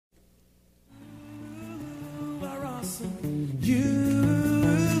awesome.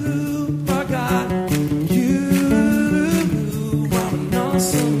 You are God. You are an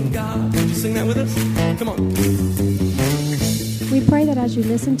awesome God. Sing that with us. Come on. We pray that as you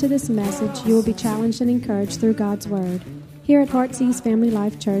listen to this message, you will be challenged and encouraged through God's Word. Here at Heartsease Family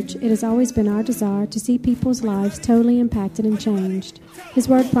Life Church, it has always been our desire to see people's lives totally impacted and changed. His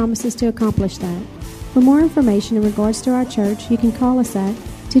Word promises to accomplish that. For more information in regards to our church, you can call us at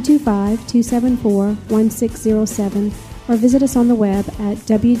 225-274-1607 or visit us on the web at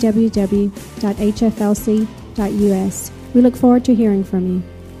www.hflc.us. We look forward to hearing from you.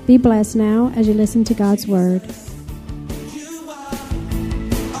 Be blessed now as you listen to God's Word.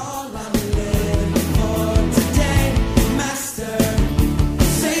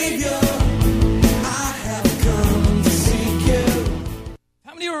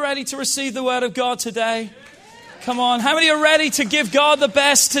 Ready to receive the word of God today? Come on. How many are ready to give God the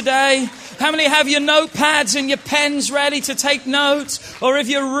best today? How many have your notepads and your pens ready to take notes? Or if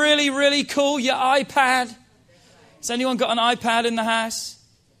you're really, really cool, your iPad. Has anyone got an iPad in the house?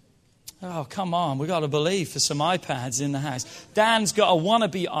 Oh, come on. We've got to believe for some iPads in the house. Dan's got a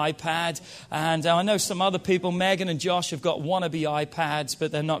wannabe iPad. And I know some other people, Megan and Josh, have got wannabe iPads,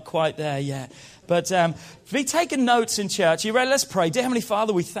 but they're not quite there yet. But be taking notes in church. You ready? Let's pray. Dear Heavenly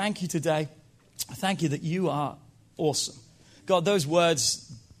Father, we thank you today. I thank you that you are awesome. God, those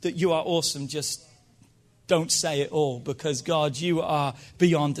words that you are awesome just don't say it all, because, God, you are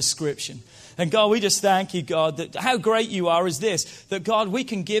beyond description. And, God, we just thank you, God, that how great you are is this, that, God, we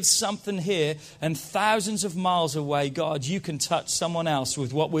can give something here and thousands of miles away, God, you can touch someone else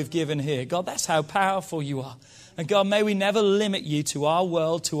with what we've given here. God, that's how powerful you are. And God, may we never limit you to our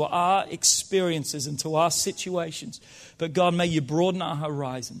world, to our experiences and to our situations. But God, may you broaden our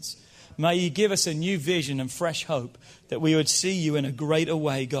horizons. May you give us a new vision and fresh hope that we would see you in a greater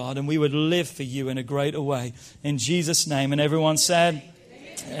way, God, and we would live for you in a greater way. In Jesus' name. And everyone said,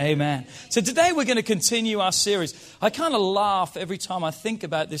 Amen. So today we're going to continue our series. I kind of laugh every time I think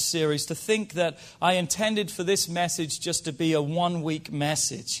about this series, to think that I intended for this message just to be a one-week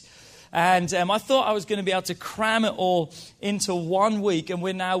message. And I thought I was going to be able to cram it all into 1 week. And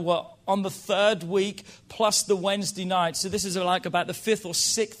we're now, on the third week plus the Wednesday night. So this is like about the fifth or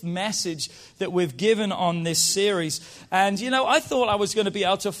sixth message that we've given on this series. And, you know, I thought I was going to be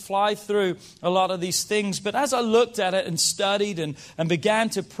able to fly through a lot of these things. But as I looked at it and studied and began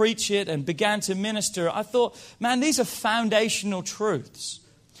to preach it and began to minister, I thought, man, these are foundational truths.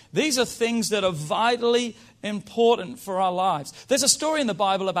 These are things that are vitally important for our lives. There's a story in the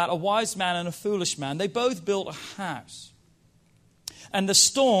Bible about a wise man and a foolish man. They both built a house, and the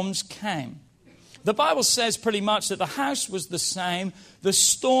storms came. The Bible says pretty much that the house was the same, the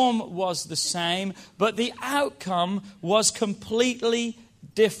storm was the same, but the outcome was completely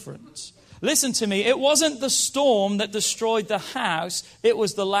different. Listen to me, it wasn't the storm that destroyed the house, it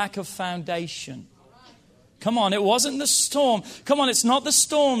was the lack of foundation. Come on, it wasn't the storm. Come on, it's not the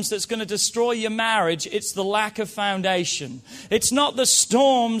storms that's going to destroy your marriage. It's the lack of foundation. It's not the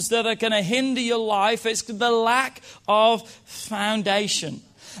storms that are going to hinder your life. It's the lack of foundation.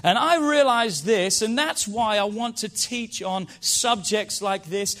 And I realize this, and that's why I want to teach on subjects like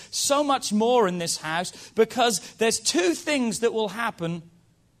this so much more in this house, because there's two things that will happen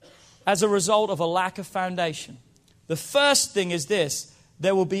as a result of a lack of foundation. The first thing is this: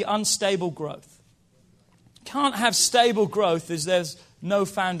 there will be unstable growth. Can't have stable growth if there's no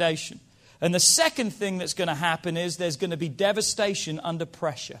foundation. And the second thing that's going to happen is there's going to be devastation under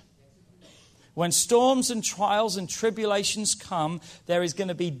pressure. When storms and trials and tribulations come, there is going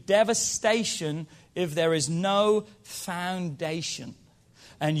to be devastation if there is no foundation.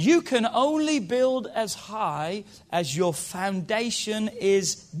 And you can only build as high as your foundation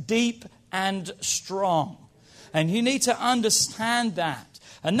is deep and strong. And you need to understand that.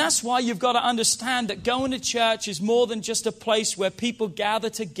 And that's why you've got to understand that going to church is more than just a place where people gather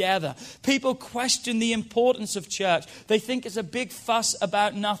together. People question the importance of church. They think it's a big fuss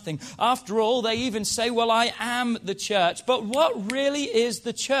about nothing. After all, they even say, well, I am the church. But what really is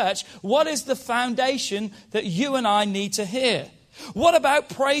the church? What is the foundation that you and I need to hear? What about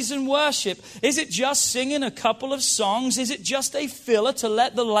praise and worship? Is it just singing a couple of songs? Is it just a filler to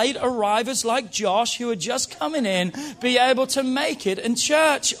let the late arrivers like Josh, who are just coming in, be able to make it in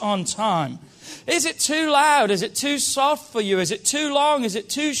church on time? Is it too loud? Is it too soft for you? Is it too long? Is it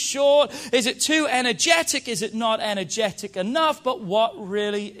too short? Is it too energetic? Is it not energetic enough? But what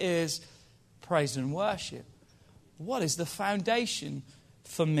really is praise and worship? What is the foundation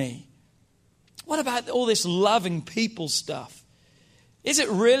for me? What about all this loving people stuff? Is it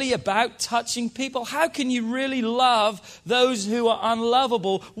really about touching people? How can you really love those who are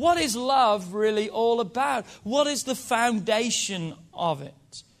unlovable? What is love really all about? What is the foundation of it?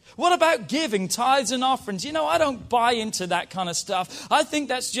 What about giving tithes and offerings? You know, I don't buy into that kind of stuff. I think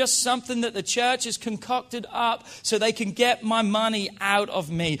that's just something that the church has concocted up so they can get my money out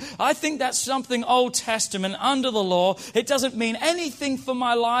of me. I think that's something Old Testament under the law. It doesn't mean anything for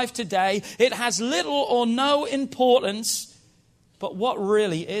my life today. It has little or no importance. But what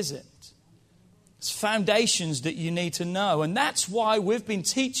really is it? It's foundations that you need to know. And that's why we've been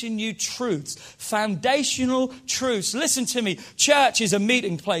teaching you truths, foundational truths. Listen to me. Church is a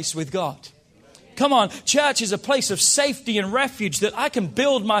meeting place with God. Come on. Church is a place of safety and refuge that I can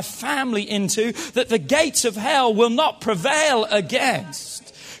build my family into, that the gates of hell will not prevail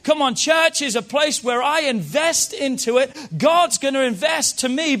against. Come on, church is a place where I invest into it. God's going to invest to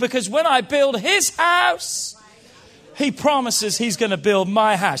me, because when I build His house, He promises He's going to build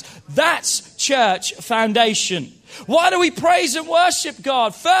my house. That's church foundation. Why do we praise and worship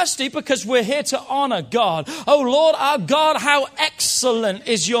God? Firstly, because we're here to honor God. Oh Lord, our God, how excellent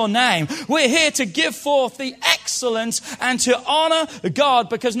is your name. We're here to give forth the excellence and to honor God,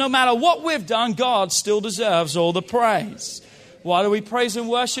 because no matter what we've done, God still deserves all the praise. Why do we praise and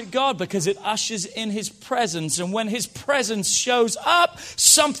worship God? Because it ushers in His presence. And when His presence shows up,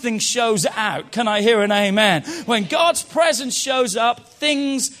 something shows out. Can I hear an amen? When God's presence shows up,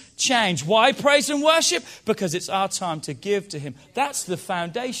 things change. Why praise and worship? Because it's our time to give to Him. That's the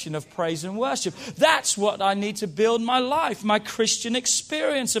foundation of praise and worship. That's what I need to build my life, my Christian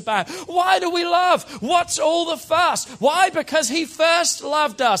experience about. Why do we love? What's all the fuss? Why? Because He first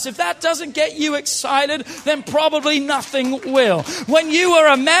loved us. If that doesn't get you excited, then probably nothing will. When you were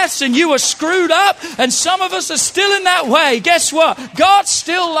a mess and you were screwed up, and some of us are still in that way, guess what? God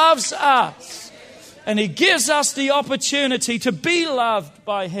still loves us. And He gives us the opportunity to be loved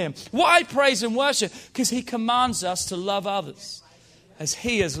by Him. Why praise and worship? Because He commands us to love others as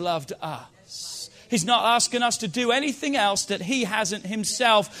He has loved us. He's not asking us to do anything else that He hasn't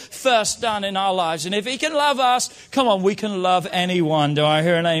Himself first done in our lives. And if He can love us, come on, we can love anyone. Do I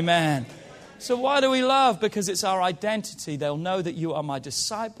hear an amen? So why do we love? Because it's our identity. They'll know that you are my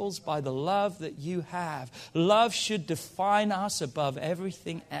disciples by the love that you have. Love should define us above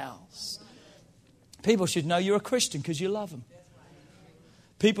everything else. People should know you're a Christian because you love them.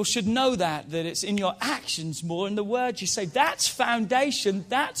 People should know that it's in your actions more than the words you say. That's foundation.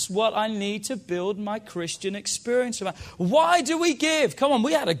 That's what I need to build my Christian experience about. Why do we give? Come on,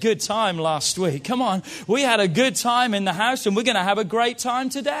 we had a good time last week. Come on, we had a good time in the house, and we're going to have a great time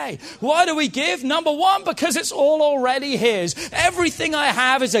today. Why do we give? Number one, because it's all already His. Everything I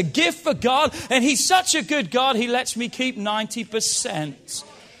have is a gift for God, and He's such a good God, He lets me keep 90%.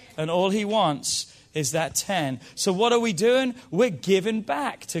 And all He wants is that 10. So what are we doing? We're giving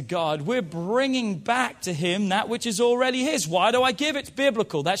back to God. We're bringing back to Him that which is already His. Why do I give? It's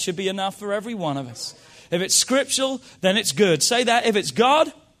biblical. That should be enough for every one of us. If it's scriptural, then it's good. Say that. If it's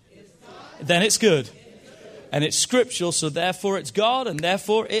God, then it's good. And it's scriptural, so therefore it's God, and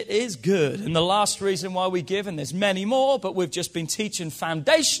therefore it is good. And the last reason why we give, and there's many more, but we've just been teaching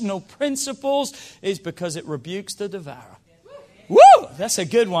foundational principles, is because it rebukes the devourer. Woo! That's a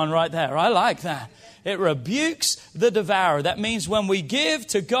good one right there. I like that. It rebukes the devourer. That means when we give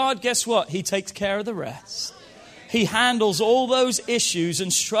to God, guess what? He takes care of the rest. He handles all those issues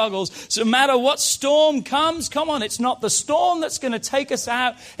and struggles. So no matter what storm comes, come on, it's not the storm that's going to take us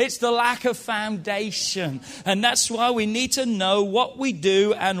out. It's the lack of foundation. And that's why we need to know what we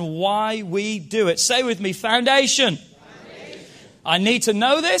do and why we do it. Say with me, foundation. I need to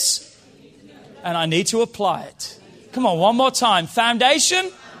know this, and I need to apply it. Come on, one more time. Foundation.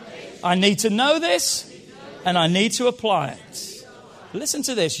 I need to know this, and I need to apply it. Listen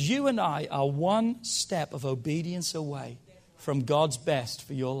to this. You and I are one step of obedience away from God's best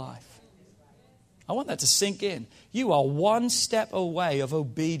for your life. I want that to sink in. You are one step away of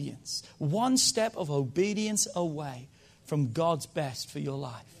obedience. One step of obedience away from God's best for your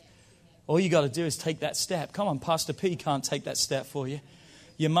life. All you got to do is take that step. Come on, Pastor P can't take that step for you.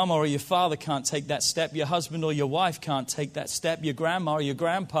 Your mum or your father can't take that step. Your husband or your wife can't take that step. Your grandma or your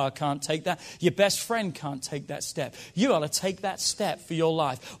grandpa can't take that. Your best friend can't take that step. You ought to take that step for your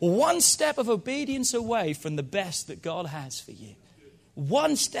life. One step of obedience away from the best that God has for you.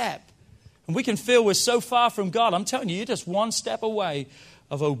 One step. And we can feel we're so far from God. I'm telling you, you're just one step away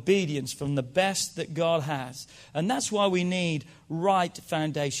of obedience from the best that God has. And that's why we need right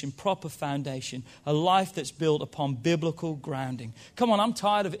foundation, proper foundation, a life that's built upon biblical grounding. Come on, I'm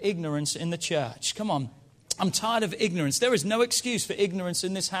tired of ignorance in the church. Come on, I'm tired of ignorance. There is no excuse for ignorance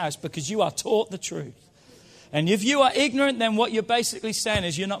in this house because you are taught the truth. And if you are ignorant, then what you're basically saying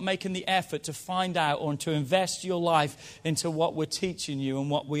is you're not making the effort to find out or to invest your life into what we're teaching you and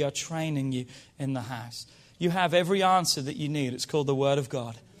what we are training you in the house. You have every answer that you need. It's called the Word of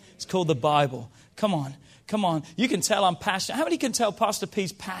God. It's called the Bible. Come on, come on. You can tell I'm passionate. How many can tell Pastor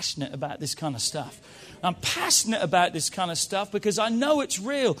P's passionate about this kind of stuff? I'm passionate about this kind of stuff because I know it's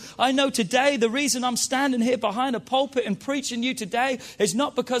real. I know today the reason I'm standing here behind a pulpit and preaching you today is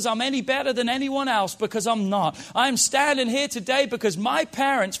not because I'm any better than anyone else, because I'm not. I'm standing here today because my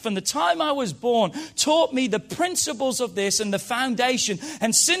parents, from the time I was born, taught me the principles of this and the foundation.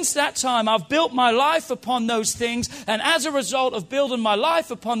 And since that time, I've built my life upon those things. And as a result of building my life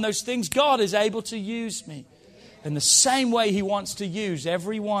upon those things, God is able to use me in the same way He wants to use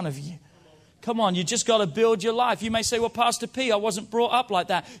every one of you. Come on, you just got to build your life. You may say, well, Pastor P, I wasn't brought up like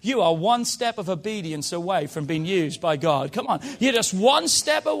that. You are one step of obedience away from being used by God. Come on, you're just one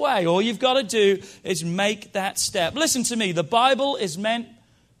step away. All you've got to do is make that step. Listen to me. The Bible is meant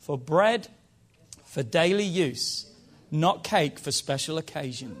for bread for daily use, not cake for special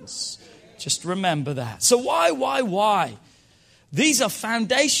occasions. Just remember that. So why? These are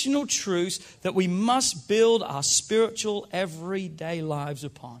foundational truths that we must build our spiritual everyday lives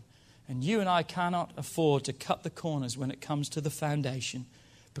upon. And you and I cannot afford to cut the corners when it comes to the foundation,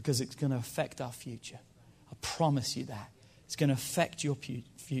 because it's going to affect our future. I promise you that. It's going to affect your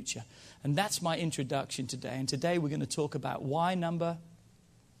future. And that's my introduction today. And today we're going to talk about why number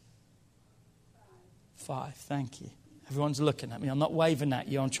 5. Thank you. Everyone's looking at me. I'm not waving at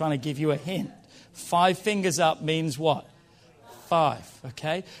you. I'm trying to give you a hint. 5 fingers up means what? 5.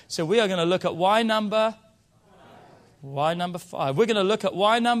 Okay? So we are going to look at why number 5. We're going to look at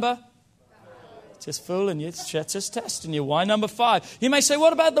why number 5. Just fooling you, just testing you. Why number 5? You may say,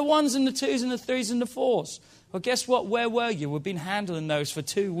 what about the 1s and the 2s and the 3s and the 4s? Well, guess what? Where were you? We've been handling those for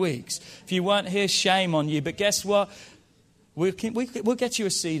 2 weeks. If you weren't here, shame on you. But guess what? We'll get you a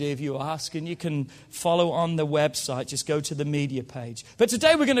CD if you ask, and you can follow on the website. Just go to the media page. But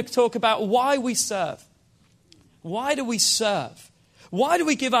today we're going to talk about why we serve. Why do we serve? Why do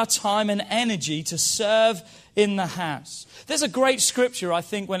we give our time and energy to serve in the house? There's a great scripture, I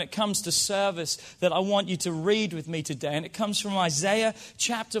think, when it comes to service that I want you to read with me today. And it comes from Isaiah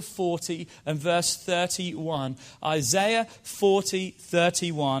chapter 40 and verse 31. Isaiah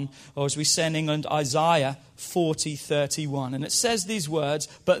 40:31, or as we say in England, Isaiah 40:31. And it says these words,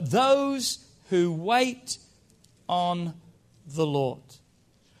 but those who wait on the Lord.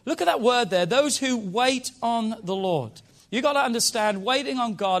 Look at that word there, those who wait on the Lord. You've got to understand, waiting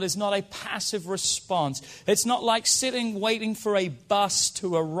on God is not a passive response. It's not like sitting waiting for a bus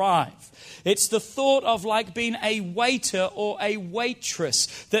to arrive. It's the thought of like being a waiter or a waitress,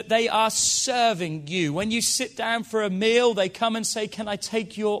 that they are serving you. When you sit down for a meal, they come and say, can I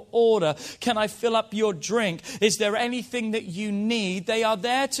take your order? Can I fill up your drink? Is there anything that you need? They are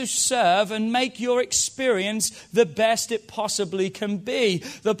there to serve and make your experience the best it possibly can be.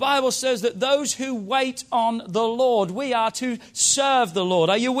 The Bible says that those who wait on the Lord, we are to serve the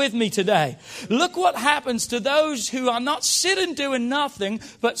Lord. Are you with me today? Look what happens to those who are not sitting doing nothing,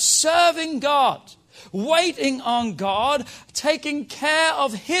 but serving God, waiting on God, taking care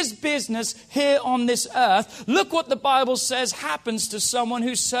of His business here on this earth. Look what the Bible says happens to someone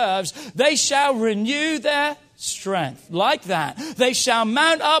who serves. They shall renew their strength. Like that. They shall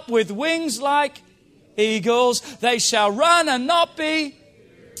mount up with wings like eagles. They shall run and not be.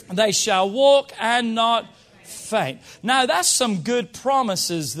 They shall walk and not faint. Now that's some good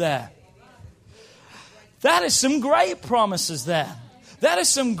promises there. That is some great promises there. That is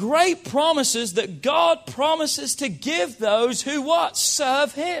some great promises that God promises to give those who what?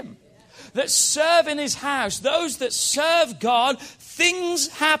 Serve Him. That serve in His house. Those that serve God, things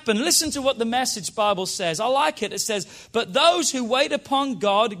happen. Listen to what the Message Bible says. I like it. It says, but those who wait upon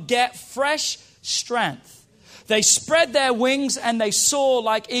God get fresh strength. They spread their wings and they soar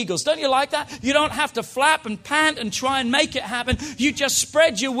like eagles. Don't you like that? You don't have to flap and pant and try and make it happen. You just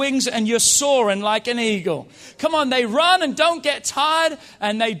spread your wings and you're soaring like an eagle. Come on, they run and don't get tired,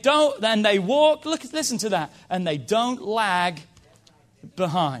 and they walk. Listen to that. And they don't lag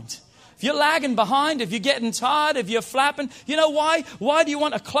behind. If you're lagging behind, if you're getting tired, if you're flapping, you know why? Why do you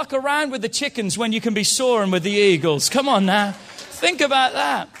want to cluck around with the chickens when you can be soaring with the eagles? Come on now. Think about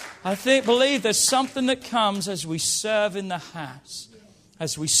that. I believe there's something that comes as we serve in the house,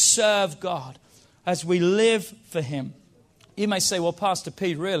 as we serve God, as we live for Him. You may say, well, Pastor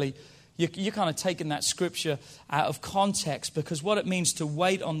Pete, really, You're kind of taking that scripture out of context, because what it means to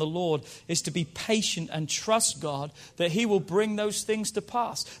wait on the Lord is to be patient and trust God that He will bring those things to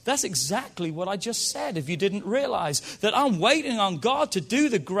pass. That's exactly what I just said, if you didn't realize that I'm waiting on God to do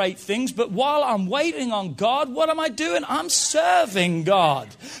the great things. But while I'm waiting on God, what am I doing? I'm serving God.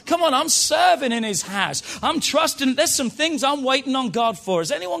 Come on, I'm serving in His house. I'm trusting. There's some things I'm waiting on God for.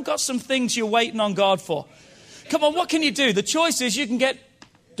 Has anyone got some things you're waiting on God for? Come on, what can you do? The choice is you can get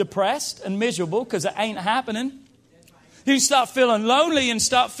depressed and miserable because it ain't happening. You start feeling lonely and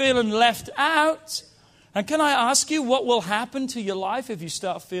start feeling left out. And can I ask you, what will happen to your life if you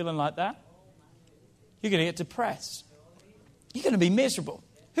start feeling like that? You're going to get depressed. You're going to be miserable.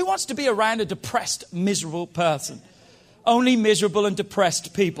 Who wants to be around a depressed, miserable person? Only miserable and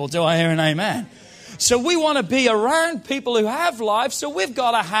depressed people. Do I hear an amen? So we want to be around people who have life, so we've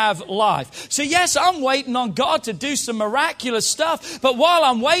got to have life. So yes, I'm waiting on God to do some miraculous stuff, but while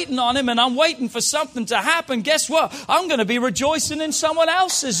I'm waiting on Him and I'm waiting for something to happen, guess what? I'm going to be rejoicing in someone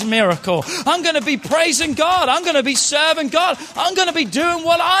else's miracle. I'm going to be praising God. I'm going to be serving God. I'm going to be doing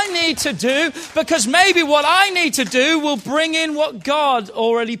what I need to do, because maybe what I need to do will bring in what God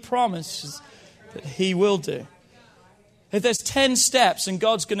already promises that He will do. If there's 10 steps and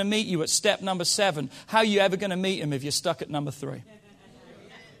God's going to meet you at step number 7, how are you ever going to meet Him if you're stuck at number 3?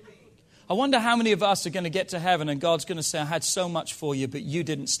 I wonder how many of us are going to get to heaven and God's going to say, I had so much for you, but you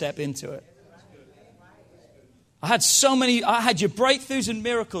didn't step into it. I had your breakthroughs and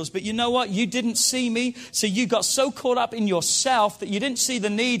miracles, but you know what? You didn't see me, so you got so caught up in yourself that you didn't see the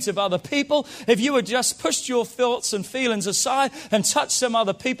needs of other people. If you had just pushed your thoughts and feelings aside and touched some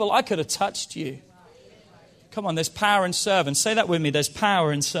other people, I could have touched you. Come on, there's power in serving. Say that with me. There's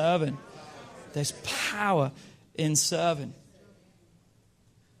power in serving. There's power in serving.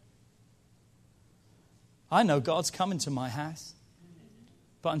 I know God's coming to my house.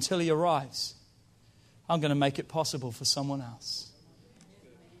 But until He arrives, I'm going to make it possible for someone else.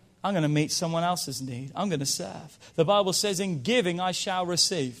 I'm going to meet someone else's need. I'm going to serve. The Bible says, in giving I shall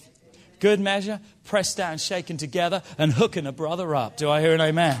receive. Good measure, pressed down, shaken together, and hooking a brother up. Do I hear an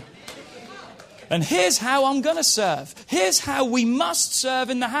amen? And here's how I'm going to serve. Here's how we must serve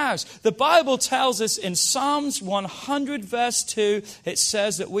in the house. The Bible tells us in Psalms 100 verse 2, it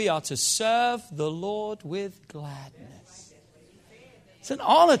says that we are to serve the Lord with gladness. It's an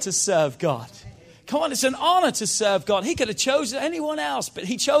honor to serve God. Come on, it's an honor to serve God. He could have chosen anyone else, but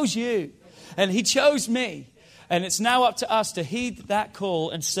He chose you. And He chose me. And it's now up to us to heed that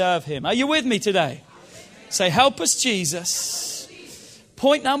call and serve Him. Are you with me today? Say, help us, Jesus.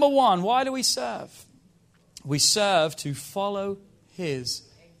 Point number 1, why do we serve? We serve to follow His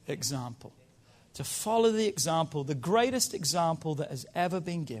example. To follow the example, the greatest example that has ever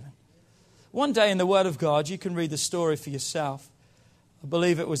been given. One day in the Word of God, you can read the story for yourself. I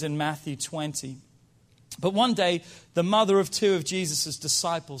believe it was in Matthew 20. But one day, the mother of 2 of Jesus'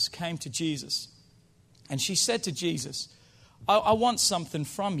 disciples came to Jesus. And she said to Jesus, I want something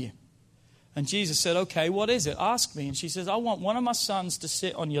from you. And Jesus said, okay, what is it? Ask me. And she says, I want one of my sons to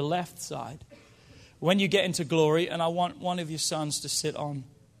sit on your left side when you get into glory, and I want one of your sons to sit on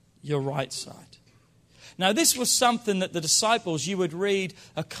your right side. Now, this was something that the disciples, you would read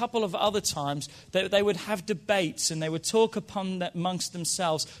a couple of other times, that they would have debates and they would talk upon that amongst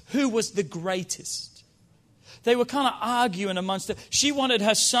themselves, who was the greatest. They were kind of arguing amongst them. She wanted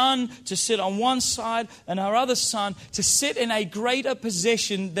her son to sit on one side and her other son to sit in a greater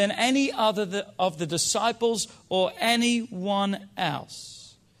position than any other of the disciples or anyone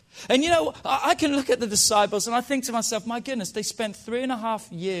else. And you know, I can look at the disciples and I think to myself, my goodness, they spent 3.5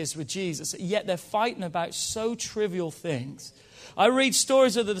 years with Jesus, yet they're fighting about so trivial things. I read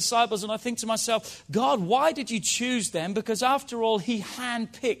stories of the disciples and I think to myself, God, why did you choose them? Because after all, He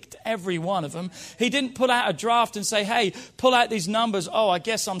handpicked every one of them. He didn't put out a draft and say, hey, pull out these numbers. Oh, I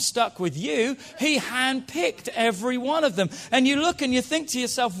guess I'm stuck with you. He handpicked every one of them. And you look and you think to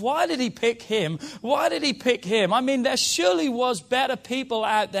yourself, why did He pick him? Why did He pick him? I mean, there surely was better people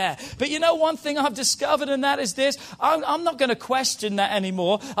out there. But you know, one thing I've discovered, and that is this, I'm not going to question that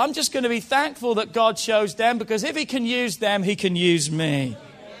anymore. I'm just going to be thankful that God chose them, because if He can use them, He can use me.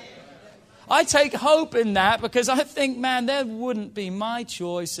 I take hope in that, because I think, man, that wouldn't be my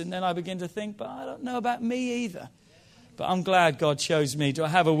choice. And then I begin to think, but I don't know about me either. But I'm glad God chose me. Do I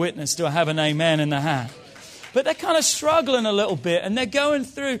have a witness? Do I have an amen in the house? But they're kind of struggling a little bit, and they're going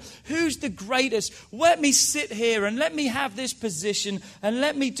through, who's the greatest? Let me sit here and let me have this position and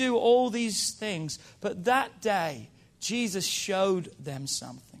let me do all these things. But that day, Jesus showed them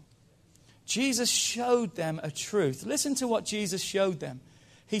something. Jesus showed them a truth. Listen to what Jesus showed them.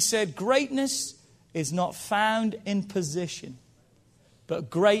 He said, greatness is not found in position, But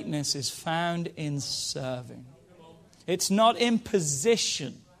greatness is found in serving. It's not in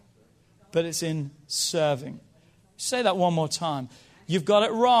position, but it's in serving. Say that one more time. You've got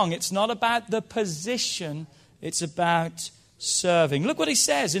it wrong. It's not about the position. It's about serving. Look what he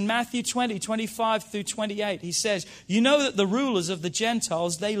says in Matthew 20, 25 through 28. He says, you know that the rulers of the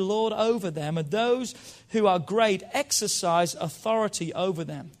Gentiles, they lord over them, and those who are great exercise authority over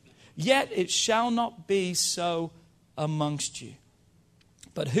them. Yet it shall not be so amongst you.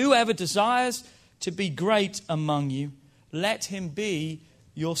 But whoever desires to be great among you, let him be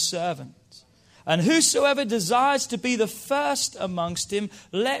your servant. And whosoever desires to be the first amongst him,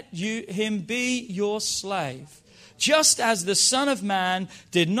 let him be your slave. Just as the Son of Man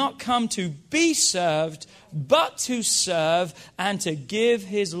did not come to be served, but to serve and to give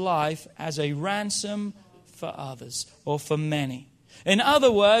his life as a ransom for others, or for many. In other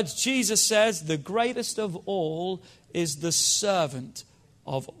words, Jesus says the greatest of all is the servant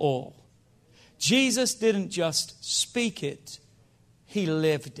of all. Jesus didn't just speak it, he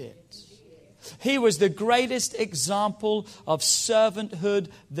lived it. He was the greatest example of servanthood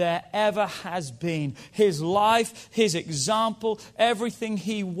there ever has been. His life, his example, everything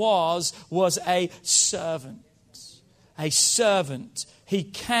he was a servant. A servant. He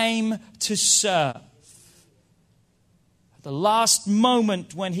came to serve. At the last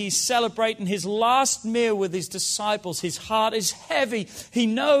moment when he's celebrating his last meal with his disciples, his heart is heavy. He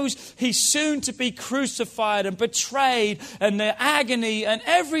knows he's soon to be crucified and betrayed, and the agony and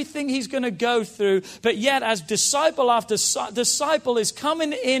everything he's going to go through. But yet, as disciple after disciple is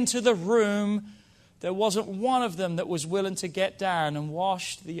coming into the room, there wasn't one of them that was willing to get down and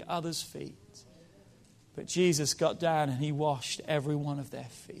wash the other's feet. But Jesus got down and he washed every one of their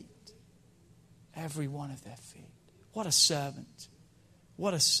feet. Every one of their feet. What a servant.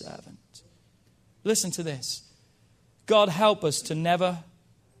 What a servant. Listen to this. God help us to never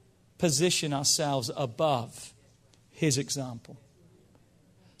position ourselves above his example.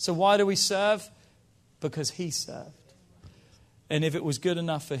 So why do we serve? Because he served. And if it was good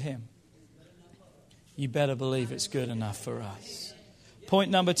enough for him, you better believe it's good enough for us. Point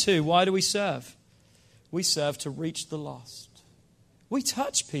number 2, why do we serve? We serve to reach the lost. We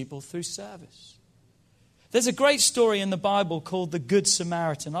touch people through service. There's a great story in the Bible called the Good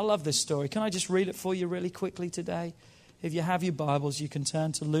Samaritan. I love this story. Can I just read it for you really quickly today? If you have your Bibles, you can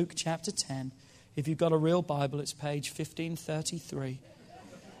turn to Luke chapter 10. If you've got a real Bible, it's page 1533.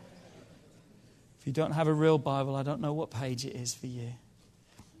 If you don't have a real Bible, I don't know what page it is for you.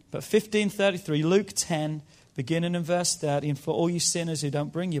 But 1533, Luke 10, beginning in verse 30. And for all you sinners who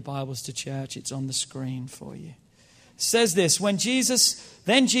don't bring your Bibles to church, it's on the screen for you. It says this,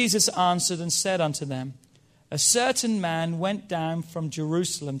 Then Jesus answered and said unto them, a certain man went down from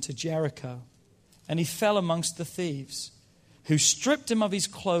Jerusalem to Jericho, and he fell amongst the thieves, who stripped him of his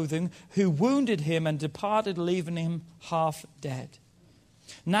clothing, who wounded him and departed, leaving him half dead.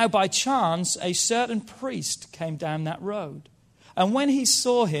 Now by chance a certain priest came down that road, and when he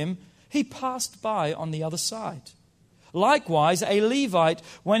saw him, he passed by on the other side. Likewise, a Levite,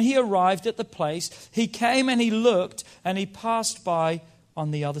 when he arrived at the place, he came and he looked, and he passed by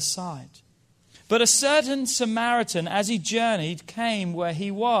on the other side. But a certain Samaritan, as he journeyed, came where he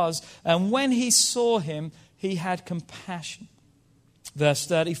was, and when he saw him, he had compassion. Verse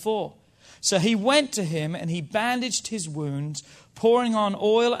 34. So he went to him, and he bandaged his wounds, pouring on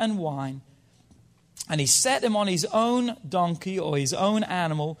oil and wine. And he set him on his own donkey or his own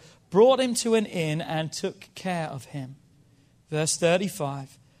animal, brought him to an inn, and took care of him. Verse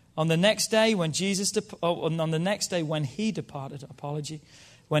 35. On the next day when he departed,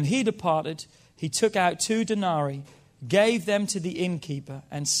 he took out 2 denarii, gave them to the innkeeper,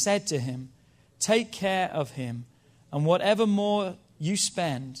 and said to him, take care of him, and whatever more you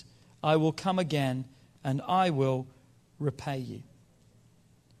spend, I will come again, and I will repay you.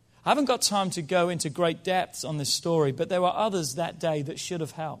 I haven't got time to go into great depths on this story, but there were others that day that should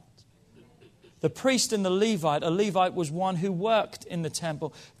have helped. The priest and the Levite. A Levite was one who worked in the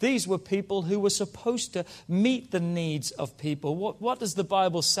temple. These were people who were supposed to meet the needs of people. What does the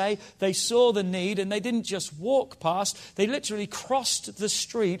Bible say? They saw the need and they didn't just walk past. They literally crossed the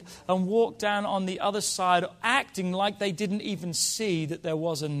street and walked down on the other side, acting like they didn't even see that there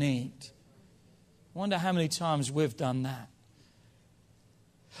was a need. I wonder how many times we've done that.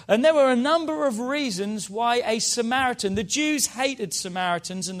 And there were a number of reasons why a Samaritan, the Jews hated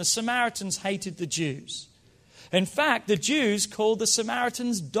Samaritans and the Samaritans hated the Jews. In fact, the Jews called the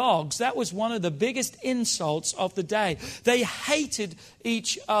Samaritans dogs. That was one of the biggest insults of the day. They hated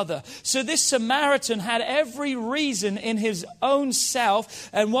each other. So this Samaritan had every reason in his own self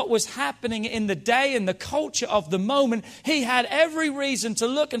and what was happening in the day and the culture of the moment. He had every reason to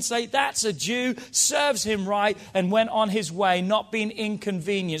look and say, that's a Jew, serves him right, and went on his way, not being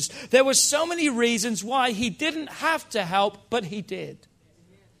inconvenienced. There were so many reasons why he didn't have to help, but he did.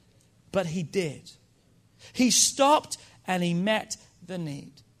 But he did. He stopped and he met the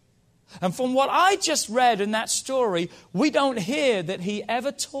need. And from what I just read in that story, we don't hear that he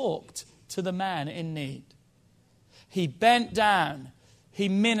ever talked to the man in need. He bent down. He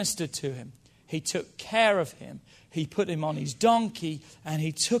ministered to him. He took care of him. He put him on his donkey and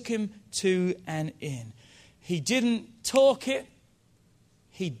he took him to an inn. He didn't talk it.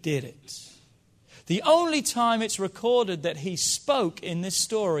 He did it. The only time it's recorded that he spoke in this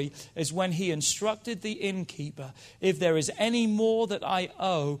story is when he instructed the innkeeper, if there is any more that I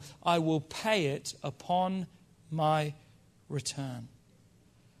owe, I will pay it upon my return.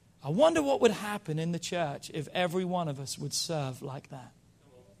 I wonder what would happen in the church if every one of us would serve like that.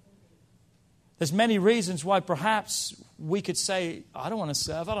 There's many reasons why perhaps we could say, I don't want to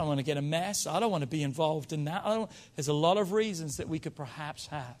serve, I don't want to get a mess, I don't want to be involved in that. There's a lot of reasons that we could perhaps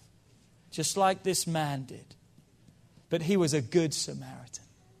have. Just like this man did. But he was a good Samaritan.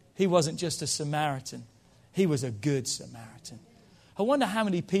 He wasn't just a Samaritan. He was a good Samaritan. I wonder how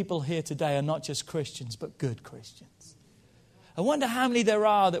many people here today are not just Christians, but good Christians. I wonder how many there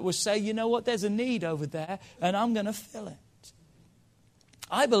are that will say, you know what, there's a need over there, and I'm going to fill it.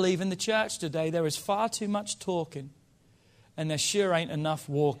 I believe in the church today there is far too much talking, and there sure ain't enough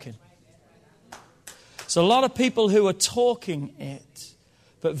walking. So a lot of people who are talking it,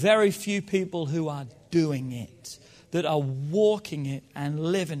 but very few people who are doing it, that are walking it and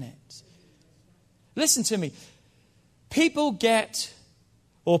living it. Listen to me. People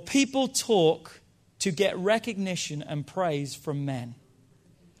talk to get recognition and praise from men.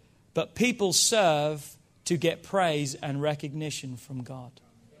 But people serve to get praise and recognition from God.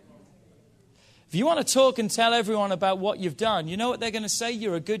 If you want to talk and tell everyone about what you've done, you know what they're going to say?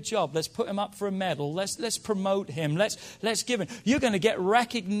 You're a good job. Let's put him up for a medal. Let's promote him. Let's give him. You're going to get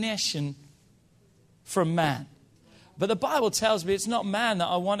recognition from man. But the Bible tells me it's not man that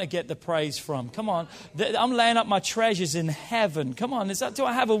I want to get the praise from. Come on. I'm laying up my treasures in heaven. Come on. Do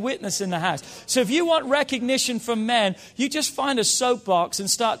I have a witness in the house? So if you want recognition from men, you just find a soapbox and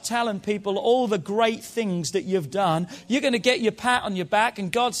start telling people all the great things that you've done. You're going to get your pat on your back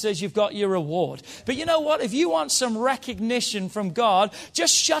and God says you've got your reward. But you know what? If you want some recognition from God,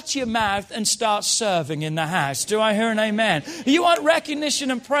 just shut your mouth and start serving in the house. Do I hear an amen? If you want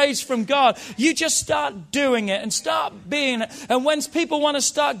recognition and praise from God, you just start doing it and start being it. And when people want to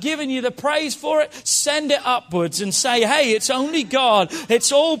start giving you the praise for it, send it upwards and say, hey, it's only God.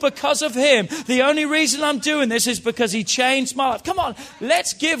 It's all because of Him. The only reason I'm doing this is because He changed my life. Come on,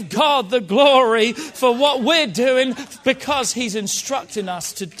 let's give God the glory for what we're doing because He's instructing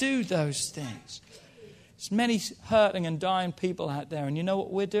us to do those things. There's many hurting and dying people out there, and you know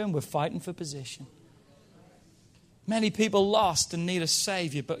what we're doing? We're fighting for position. Many people lost and need a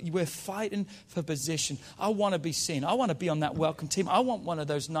Savior, but we're fighting for position. I want to be seen. I want to be on that welcome team. I want one of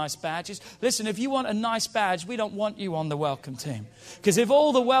those nice badges. Listen, if you want a nice badge, we don't want you on the welcome team. Because if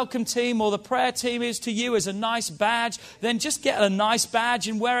all the welcome team or the prayer team is to you as a nice badge, then just get a nice badge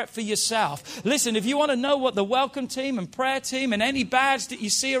and wear it for yourself. Listen, if you want to know what the welcome team and prayer team and any badge that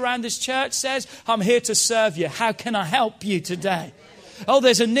you see around this church says, I'm here to serve you. How can I help you today? Oh,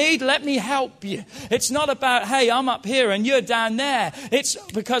 there's a need, let me help you. It's not about, hey, I'm up here and you're down there. It's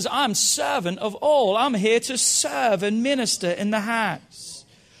because I'm servant of all. I'm here to serve and minister in the house.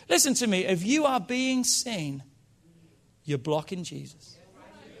 Listen to me, if you are being seen, you're blocking Jesus.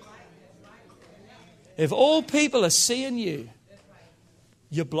 If all people are seeing you,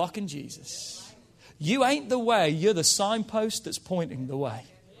 you're blocking Jesus. You ain't the way, you're the signpost that's pointing the way.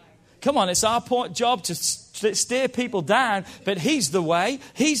 Come on, it's our job to steer people down, but He's the way,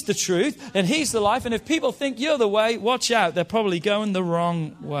 He's the truth, and He's the life. And if people think you're the way, watch out, they're probably going the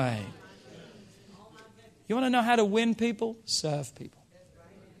wrong way. You want to know how to win people? Serve people.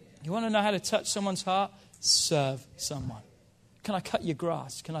 You want to know how to touch someone's heart? Serve someone. Can I cut your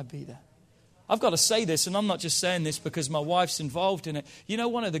grass? Can I be there? I've got to say this, and I'm not just saying this because my wife's involved in it. You know,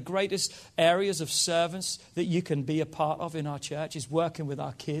 one of the greatest areas of service that you can be a part of in our church is working with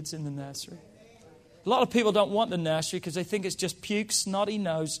our kids in the nursery. A lot of people don't want the nursery because they think it's just puke, snotty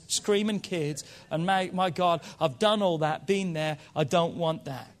nose, screaming kids. And my God, I've done all that, been there. I don't want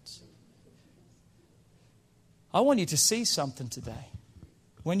that. I want you to see something today.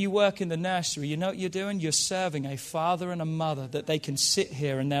 When you work in the nursery, you know what you're doing? You're serving a father and a mother that they can sit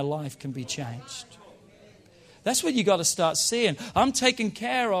here and their life can be changed. That's what you got to start seeing. I'm taking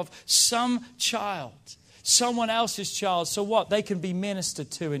care of some child, someone else's child, so what? They can be ministered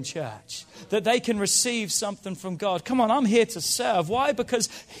to in church, that they can receive something from God. Come on, I'm here to serve. Why? Because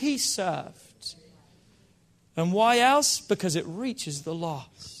He served. And why else? Because it reaches the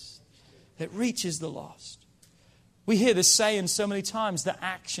lost. It reaches the lost. We hear this saying so many times that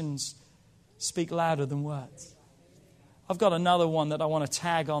actions speak louder than words. I've got another one that I want to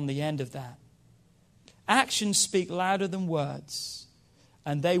tag on the end of that. Actions speak louder than words,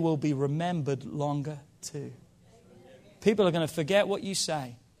 and they will be remembered longer too. People are going to forget what you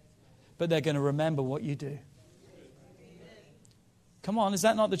say, but they're going to remember what you do. Come on, is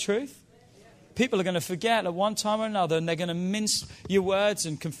that not the truth? People are going to forget at one time or another, and they're going to mince your words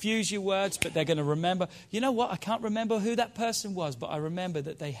and confuse your words, but they're going to remember. You know what? I can't remember who that person was, but I remember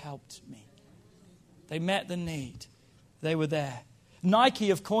that they helped me. They met the need. They were there. Nike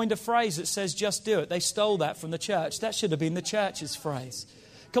have coined a phrase that says, just do it. They stole that from the church. That should have been the church's phrase.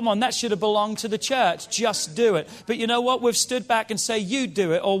 Come on, that should have belonged to the church. Just do it. But you know what? We've stood back and say, you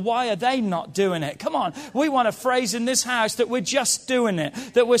do it, or why are they not doing it? Come on. We want a phrase in this house that we're just doing it,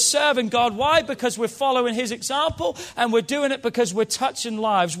 that we're serving God. Why? Because we're following His example, and we're doing it because we're touching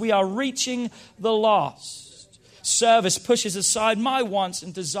lives. We are reaching the lost. Service pushes aside my wants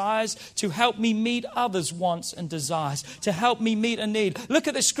and desires to help me meet others' wants and desires, to help me meet a need. Look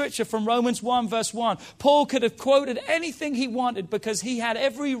at the scripture from Romans 1 verse 1. Paul could have quoted anything he wanted because he had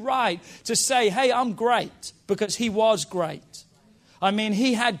every right to say, hey, I'm great, because he was great. I mean,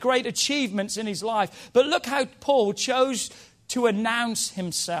 he had great achievements in his life. But look how Paul chose to announce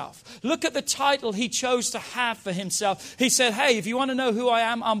himself. Look at the title he chose to have for himself. He said, hey, if you want to know who I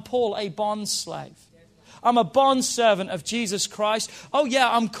am, I'm Paul, a bondslave. I'm a bondservant of Jesus Christ. Oh yeah,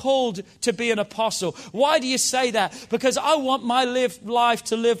 I'm called to be an apostle. Why do you say that? Because I want my life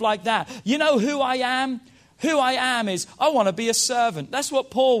to live like that. You know who I am? Who I am is, I want to be a servant. That's what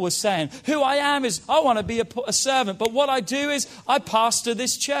Paul was saying. Who I am is, I want to be a servant. But what I do is, I pastor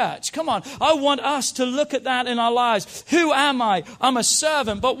this church. Come on. I want us to look at that in our lives. Who am I? I'm a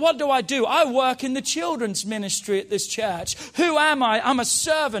servant. But what do? I work in the children's ministry at this church. Who am I? I'm a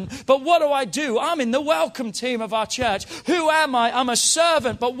servant. But what do? I'm in the welcome team of our church. Who am I? I'm a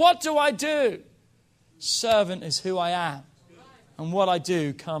servant. But what do? Servant is who I am. And what I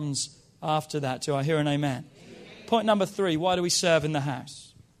do comes after that. Do I hear an amen? Point number 3, why do we serve in the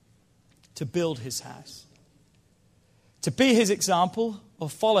house? To build His house. To be His example or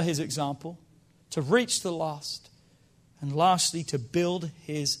follow His example. To reach the lost. And lastly, to build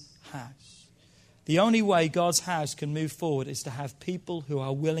His house. The only way God's house can move forward is to have people who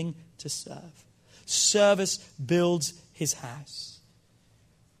are willing to serve. Service builds His house.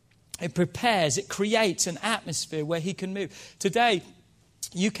 It prepares, it creates an atmosphere where He can move. Today,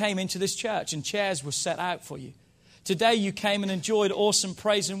 you came into this church and chairs were set out for you. Today you came and enjoyed awesome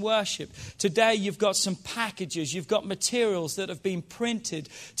praise and worship. Today you've got some packages. You've got materials that have been printed.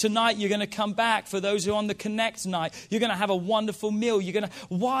 Tonight you're going to come back for those who are on the Connect night. You're going to have a wonderful meal.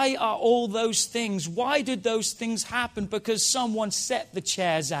 Why are all those things? Why did those things happen? Because someone set the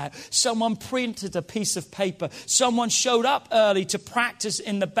chairs out. Someone printed a piece of paper. Someone showed up early to practice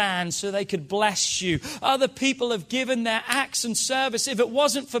in the band so they could bless you. Other people have given their acts and service. If it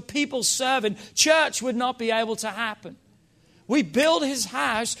wasn't for people serving, church would not be able to happen. We build His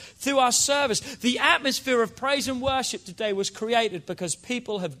house through our service. The atmosphere of praise and worship today was created because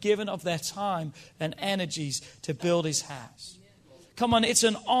people have given of their time and energies to build His house. Come on, it's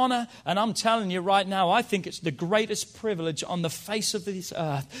an honor, and I'm telling you right now, I think it's the greatest privilege on the face of this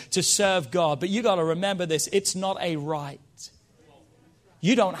earth to serve God. But you got to remember this, it's not a right.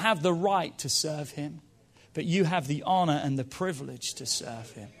 You don't have the right to serve Him, but you have the honor and the privilege to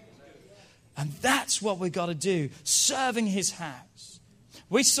serve Him. And that's what we've got to do, serving His house.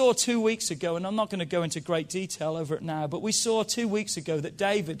 We saw 2 weeks ago, and I'm not going to go into great detail over it now, but we saw 2 weeks ago that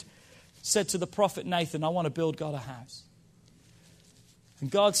David said to the prophet Nathan, I want to build God a house. And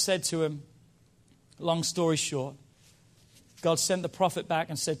God said to him, long story short, God sent the prophet back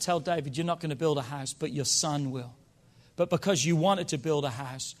and said, tell David, you're not going to build a house, but your son will. But because you wanted to build a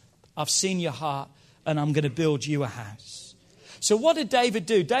house, I've seen your heart, and I'm going to build you a house. So what did David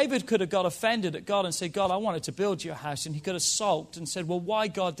do? David could have got offended at God and said, God, I wanted to build you a house. And he could have sulked and said, well, why,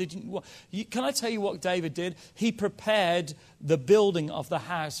 God, didn't you? Can I tell you what David did? He prepared the building of the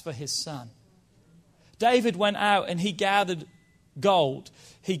house for his son. David went out and he gathered gold.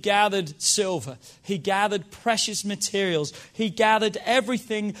 He gathered silver. He gathered precious materials. He gathered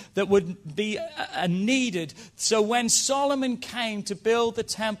everything that would be needed. So when Solomon came to build the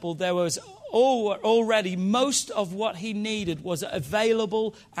temple, there was already most of what he needed was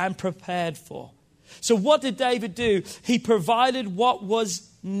available and prepared for. So what did David do? He provided what was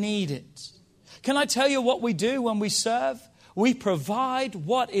needed. Can I tell you what we do when we serve? We provide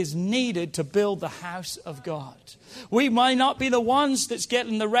what is needed to build the house of God. We may not be the ones that's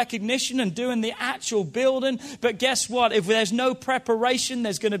getting the recognition and doing the actual building, but guess what? If there's no preparation,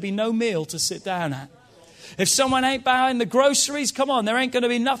 there's going to be no meal to sit down at. If someone ain't buying the groceries, come on, there ain't going to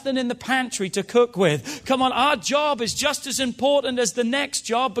be nothing in the pantry to cook with. Come on, our job is just as important as the next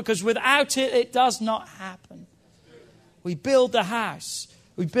job, because without it, it does not happen. We build the house.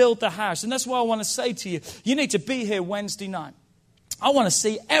 We build the house. And that's why I want to say to you, you need to be here Wednesday night. I want to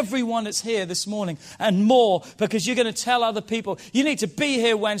see everyone that's here this morning and more, because you're going to tell other people, you need to be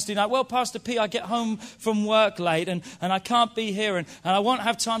here Wednesday night. Well, Pastor P, I get home from work late and I can't be here and I won't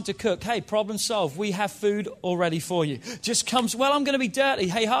have time to cook. Hey, problem solved. We have food already for you. Just comes, well, I'm going to be dirty.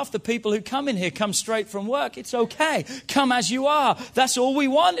 Hey, half the people who come in here come straight from work. It's okay. Come as you are. That's all we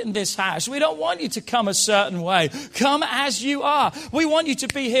want in this house. We don't want you to come a certain way. Come as you are. We want you to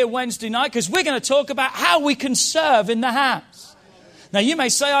be here Wednesday night because we're going to talk about how we can serve in the house. Now, you may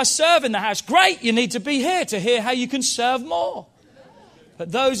say, I serve in the house. Great, you need to be here to hear how you can serve more.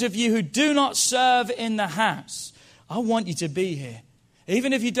 But those of you who do not serve in the house, I want you to be here.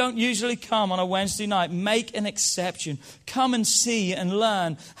 Even if you don't usually come on a Wednesday night, make an exception. Come and see and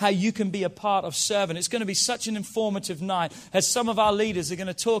learn how you can be a part of serving. It's going to be such an informative night, as some of our leaders are going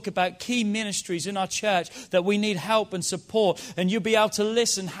to talk about key ministries in our church that we need help and support. And you'll be able to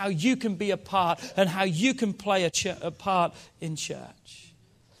listen how you can be a part and how you can play a part in church.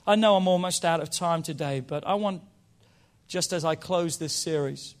 I know I'm almost out of time today, but I want, just as I close this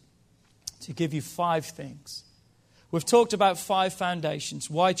series, to give you 5 things. We've talked about 5 foundations.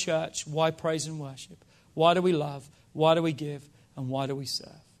 Why church? Why praise and worship? Why do we love? Why do we give? And why do we serve?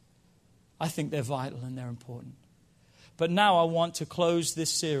 I think they're vital and they're important. But now I want to close this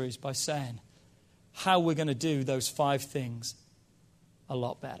series by saying how we're going to do those 5 things a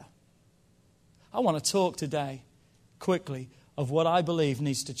lot better. I want to talk today quickly of what I believe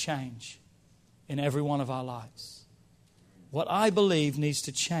needs to change in every one of our lives. What I believe needs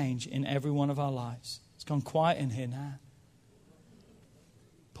to change in every one of our lives. It's gone quiet in here now.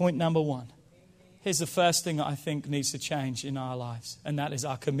 Point number 1. Here's the first thing that I think needs to change in our lives, and that is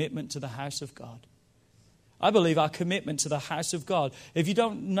our commitment to the house of God. I believe our commitment to the house of God. If you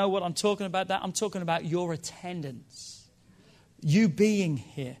don't know what I'm talking about, I'm talking about your attendance. You being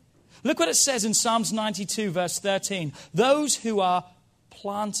here. Look what it says in Psalms 92, verse 13. Those who are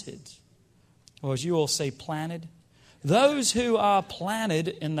planted, or as you all say, planted, those who are planted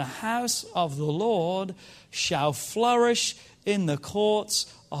in the house of the Lord shall flourish in the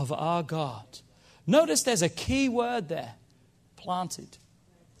courts of our God. Notice there's a key word there. Planted.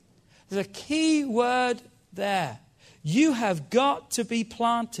 There's a key word there. You have got to be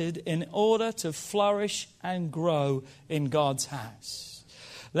planted in order to flourish and grow in God's house.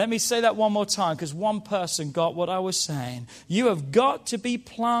 Let me say that one more time, because one person got what I was saying. You have got to be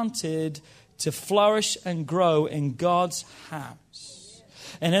planted to flourish and grow in God's house.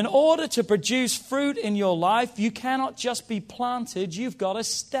 And in order to produce fruit in your life, you cannot just be planted, you've got to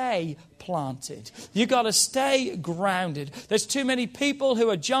stay planted. You've got to stay grounded. There's too many people who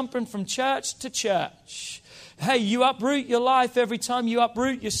are jumping from church to church. Hey, you uproot your life. Every time you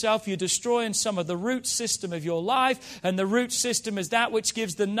uproot yourself, you're destroying some of the root system of your life. And the root system is that which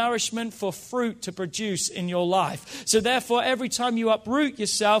gives the nourishment for fruit to produce in your life. So therefore, every time you uproot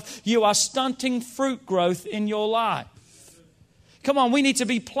yourself, you are stunting fruit growth in your life. Come on, we need to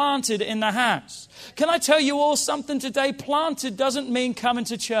be planted in the house. Can I tell you all something today? Planted doesn't mean coming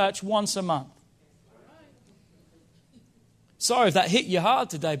to church once a month. Sorry if that hit you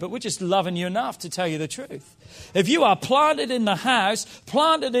hard today, but we're just loving you enough to tell you the truth. If you are planted in the house,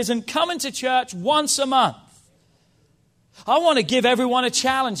 planted isn't coming to church once a month. I want to give everyone a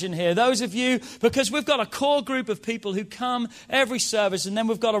challenge in here. Those of you, because we've got a core group of people who come every service, and then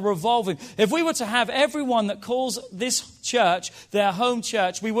we've got a revolving. If we were to have everyone that calls this church their home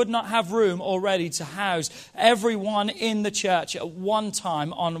church, we would not have room already to house everyone in the church at one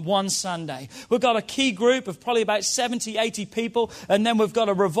time on one Sunday. We've got a key group of probably about 70, 80 people, and then we've got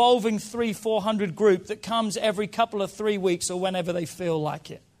a revolving 300-400 group that comes every couple of 3 weeks or whenever they feel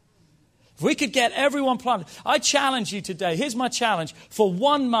like it. If we could get everyone planted. I challenge you today. Here's my challenge. For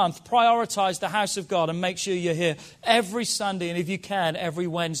 1 month, prioritize the house of God and make sure you're here every Sunday and if you can, every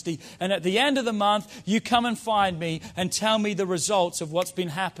Wednesday. And at the end of the month, you come and find me and tell me the results of what's been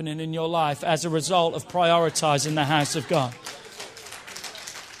happening in your life as a result of prioritizing the house of God.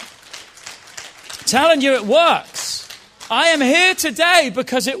 I'm telling you it works. I am here today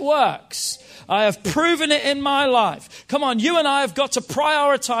because it works. I have proven it in my life. Come on, you and I have got to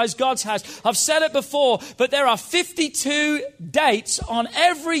prioritize God's house. I've said it before, but there are 52 dates on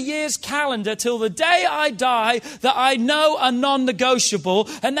every year's calendar till the day I die that I know are non-negotiable,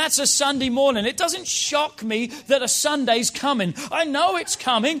 and that's a Sunday morning. It doesn't shock me that a Sunday's coming. I know it's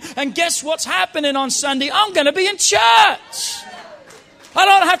coming, and guess what's happening on Sunday? I'm going to be in church. I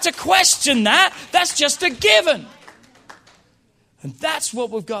don't have to question that. That's just a given. And that's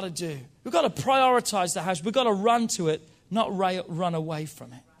what we've got to do. We've got to prioritize the house. We've got to run to it, not run away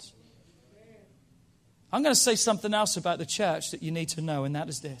from it. I'm going to say something else about the church that you need to know, and that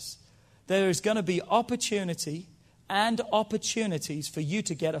is this. There is going to be opportunity and opportunities for you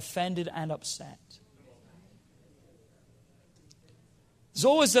to get offended and upset. There's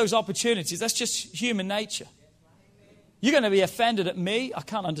always those opportunities. That's just human nature. You're going to be offended at me. I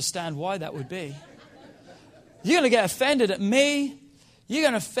can't understand why that would be. You're going to get offended at me. You're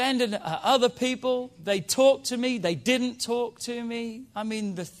going to offend other people. They talk to me. They didn't talk to me. I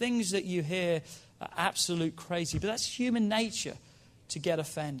mean, the things that you hear are absolute crazy. But that's human nature to get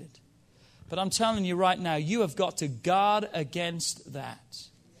offended. But I'm telling you right now, you have got to guard against that.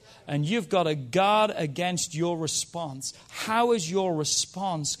 And you've got to guard against your response. How is your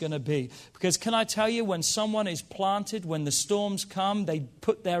response going to be? Because can I tell you, when someone is planted, when the storms come, they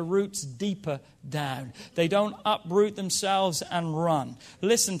put their roots deeper down. They don't uproot themselves and run.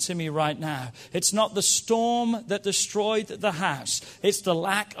 Listen to me right now. It's not the storm that destroyed the house. It's the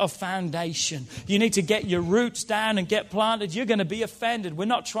lack of foundation. You need to get your roots down and get planted. You're going to be offended. We're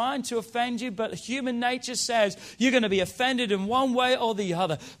not trying to offend you, but human nature says you're going to be offended in one way or the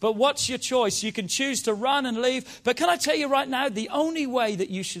other. But what's your choice? You can choose to run and leave. But can I tell you right now, the only way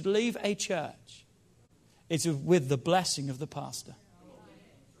that you should leave a church is with the blessing of the pastor.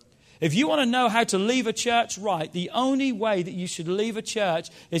 If you want to know how to leave a church right, the only way that you should leave a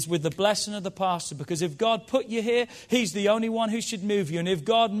church is with the blessing of the pastor. Because if God put you here, He's the only one who should move you. And if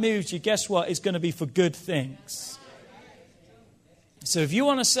God moves you, guess what? It's going to be for good things. So if you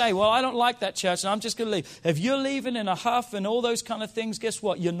want to say, well, I don't like that church and I'm just going to leave. If you're leaving in a huff and all those kind of things, guess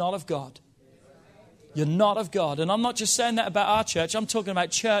what? You're not of God. You're not of God. And I'm not just saying that about our church. I'm talking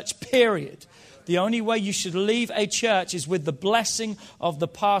about church, period. The only way you should leave a church is with the blessing of the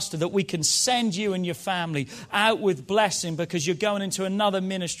pastor, that we can send you and your family out with blessing because you're going into another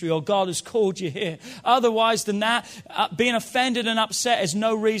ministry or God has called you here. Otherwise than that, being offended and upset is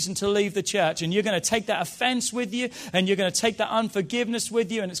no reason to leave the church. And you're going to take that offense with you and you're going to take that unforgiveness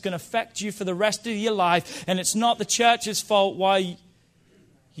with you and it's going to affect you for the rest of your life. And it's not the church's fault why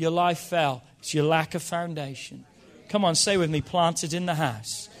your life fell. It's your lack of foundation. Come on, say with me, planted in the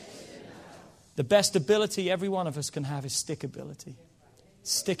house. The best ability every one of us can have is stickability.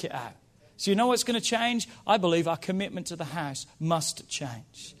 Stick it out. So you know what's going to change? I believe our commitment to the house must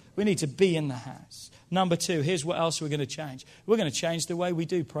change. We need to be in the house. Number 2, here's what else we're going to change. We're going to change the way we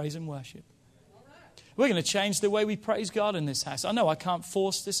do praise and worship. We're going to change the way we praise God in this house. I know I can't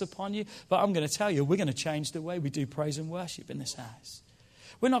force this upon you, but I'm going to tell you, we're going to change the way we do praise and worship in this house.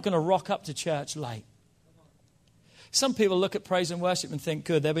 We're not going to rock up to church late. Some people look at praise and worship and think,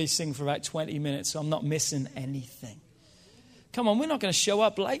 good, they'll be singing for about 20 minutes, so I'm not missing anything. Come on, we're not going to show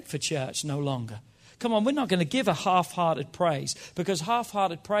up late for church no longer. Come on, we're not going to give a half-hearted praise because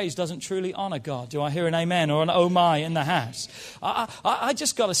half-hearted praise doesn't truly honor God. Do I hear an amen or an oh my in the house? I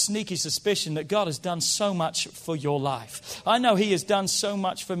just got a sneaky suspicion that God has done so much for your life. I know He has done so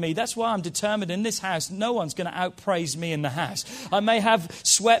much for me. That's why I'm determined in this house, no one's going to outpraise me in the house. I may have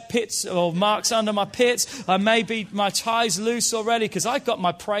sweat pits or marks under my pits. I may be my tie's loose already because I've got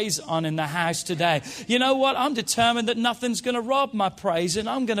my praise on in the house today. You know what? I'm determined that nothing's going to rob my praise and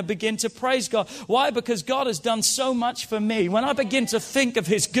I'm going to begin to praise God. Why? Because God has done so much for me. When I begin to think of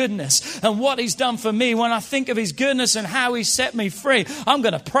His goodness and what He's done for me, when I think of His goodness and how He set me free, I'm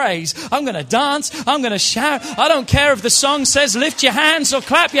going to praise. I'm going to dance. I'm going to shout. I don't care if the song says lift your hands or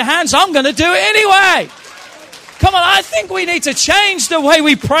clap your hands. I'm going to do it anyway. Come on, I think we need to change the way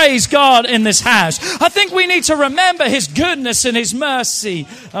we praise God in this house. I think we need to remember His goodness and His mercy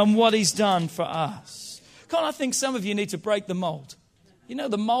and what He's done for us. Come on, I think some of you need to break the mold. You know,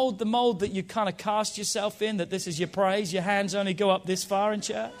 the mold that you kind of cast yourself in, that this is your praise. Your hands only go up this far in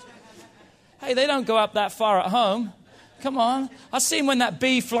church. Hey, they don't go up that far at home. Come on. I've seen when that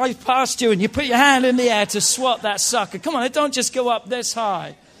bee flies past you and you put your hand in the air to swat that sucker. Come on, it don't just go up this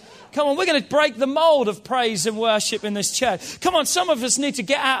high. Come on, we're going to break the mold of praise and worship in this church. Come on, some of us need to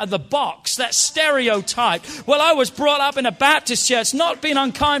get out of the box, that stereotype. Well, I was brought up in a Baptist church, not being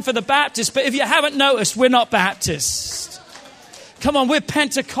unkind for the Baptists, but if you haven't noticed, we're not Baptists. Come on, we're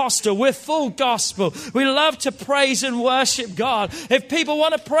Pentecostal, we're full gospel. We love to praise and worship God. If people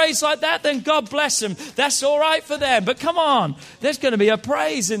want to praise like that, then God bless them. That's all right for them. But come on, there's going to be a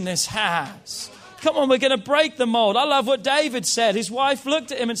praise in this house. Come on, we're going to break the mold. I love what David said. His wife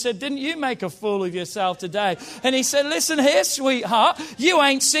looked at him and said, didn't you make a fool of yourself today? And he said, listen here, sweetheart, you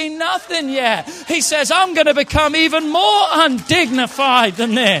ain't seen nothing yet. He says, I'm going to become even more undignified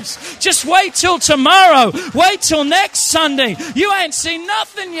than this. Just wait till tomorrow. Wait till next Sunday. You ain't seen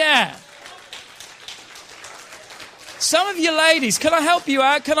nothing yet. Some of you ladies, can I help you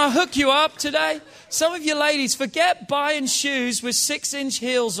out? Can I hook you up today? Some of you ladies, forget buying shoes with 6-inch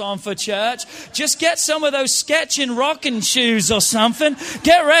heels on for church. Just get some of those Sketchin' rocking shoes or something.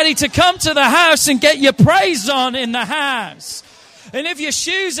 Get ready to come to the house and get your praise on in the house. And if your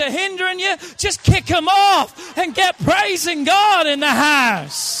shoes are hindering you, just kick them off and get praising God in the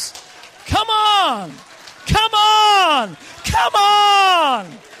house. Come on. Come on. Come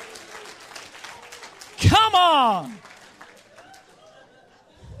on. Come on.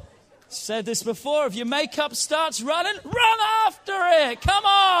 Said this before, if your makeup starts running, run after it. Come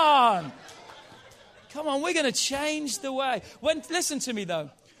on. Come on, we're going to change the way. Listen to me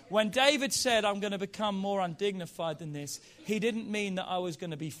though. When David said, I'm going to become more undignified than this, he didn't mean that I was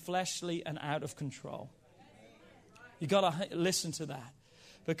going to be fleshly and out of control. You got to listen to that.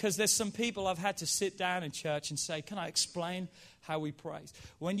 Because there's some people I've had to sit down in church and say, can I explain how we praise?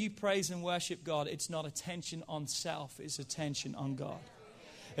 When you praise and worship God, it's not attention on self, it's attention on God.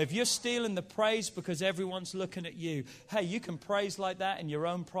 If you're stealing the praise because everyone's looking at you, hey, you can praise like that in your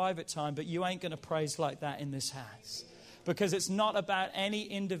own private time, but you ain't going to praise like that in this house. Because it's not about any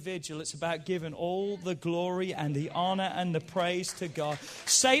individual. It's about giving all the glory and the honor and the praise to God.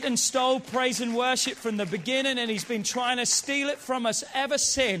 Satan stole praise and worship from the beginning, and he's been trying to steal it from us ever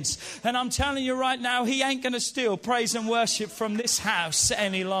since. And I'm telling you right now, he ain't going to steal praise and worship from this house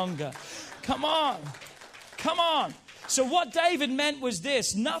any longer. Come on. Come on. So what David meant was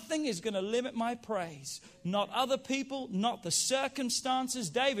this: nothing is going to limit my praise. Not other people, not the circumstances.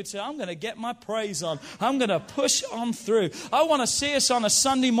 David said, I'm going to get my praise on. I'm going to push on through. I want to see us on a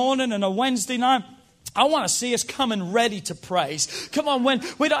Sunday morning and a Wednesday night. I want to see us coming ready to praise. Come on, when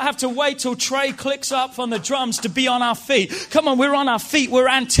we don't have to wait till Trey clicks up on the drums to be on our feet. Come on, we're on our feet. We're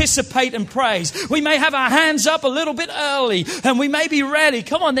anticipating praise. We may have our hands up a little bit early and we may be ready.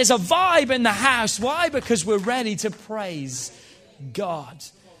 Come on, there's a vibe in the house. Why? Because we're ready to praise God.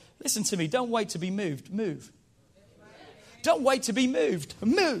 Listen to me. Don't wait to be moved. Move. Don't wait to be moved.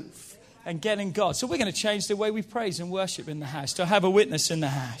 Move and get in God. So we're going to change the way we praise and worship in the house. To have a witness in the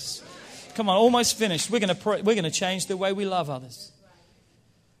house. Come on, almost finished. We're going to change the way we love others.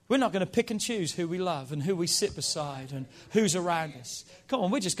 We're not going to pick and choose who we love and who we sit beside and who's around us. Come on,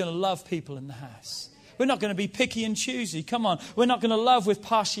 we're just going to love people in the house. We're not going to be picky and choosy. Come on, we're not going to love with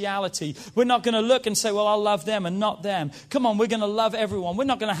partiality. We're not going to look and say, well, I'll love them and not them. Come on, we're going to love everyone. We're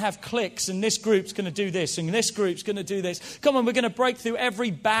not going to have cliques and this group's going to do this and this group's going to do this. Come on, we're going to break through every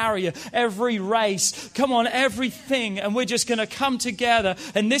barrier, every race. Come on, everything. And we're just going to come together.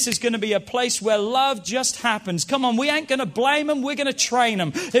 And this is going to be a place where love just happens. Come on, we ain't going to blame them. We're going to train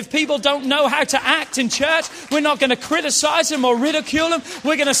them. If people don't know how to act in church, we're not going to criticize them or ridicule them.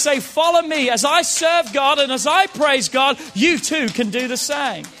 We're going to say, follow me as I serve God and as I praise God, you too can do the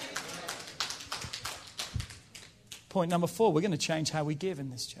same. Point number 4, we're going to change how we give in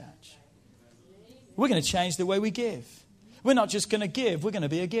this church. We're going to change the way we give. We're not just going to give, we're going to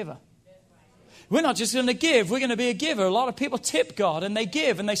be a giver. We're not just going to give, we're going to be a giver. A lot of people tip God and they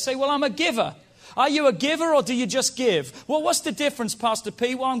give and they say, well, I'm a giver. Are you a giver or do you just give? Well, what's the difference, Pastor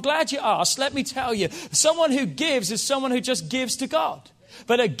P? Well, I'm glad you asked. Let me tell you. Someone who gives is someone who just gives to God.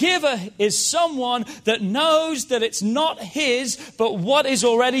 But a giver is someone that knows that it's not his, but what is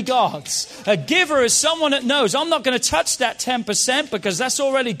already God's. A giver is someone that knows, I'm not going to touch that 10% because that's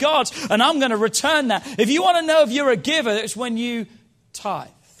already God's, and I'm going to return that. If you want to know if you're a giver, it's when you tithe.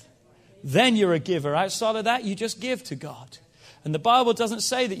 Then you're a giver. Outside of that, you just give to God. And the Bible doesn't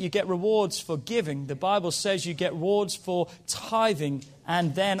say that you get rewards for giving. The Bible says you get rewards for tithing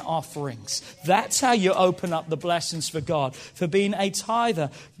and then offerings. That's how you open up the blessings for God. For being a tither,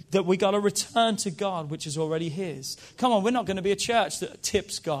 that we got to return to God, which is already his. Come on, we're not going to be a church that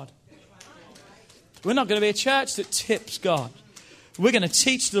tips God. We're not going to be a church that tips God. We're going to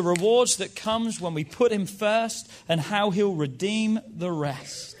teach the rewards that comes when we put him first and how he'll redeem the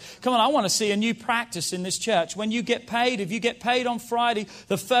rest. Come on, I want to see a new practice in this church. When you get paid, if you get paid on Friday,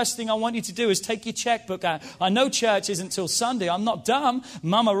 the first thing I want you to do is take your checkbook out. I know church isn't till Sunday. I'm not dumb.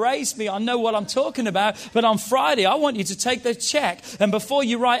 Mama raised me. I know what I'm talking about. But on Friday, I want you to take the check. And before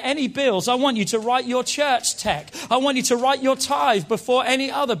you write any bills, I want you to write your church check. I want you to write your tithe before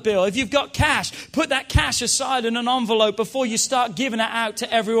any other bill. If you've got cash, put that cash aside in an envelope before you start giving it out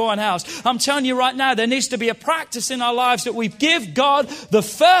to everyone else. I'm telling you right now, there needs to be a practice in our lives that we give God the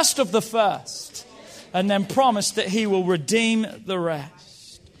first of the first and then promise that he will redeem the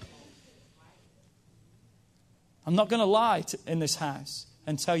rest. I'm not going to lie in this house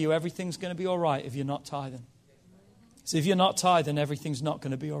and tell you everything's going to be all right if you're not tithing. So if you're not tithing, everything's not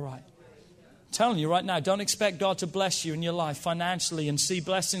going to be all right. I'm telling you right now, don't expect God to bless you in your life financially and see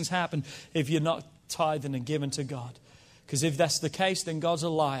blessings happen if you're not tithing and giving to God. Because if that's the case, then God's a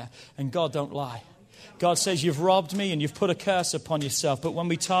liar and God don't lie. God says, you've robbed me and you've put a curse upon yourself. But when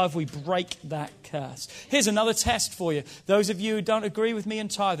we tithe, we break that curse. Here's another test for you. Those of you who don't agree with me in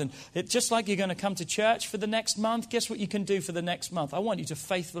tithing, just like you're going to come to church for the next month, guess what you can do for the next month? I want you to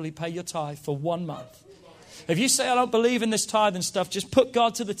faithfully pay your tithe for 1 month. If you say, I don't believe in this tithing stuff, just put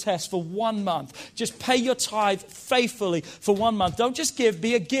God to the test for 1 month. Just pay your tithe faithfully for 1 month. Don't just give,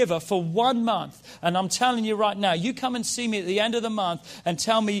 be a giver for 1 month. And I'm telling you right now, you come and see me at the end of the month and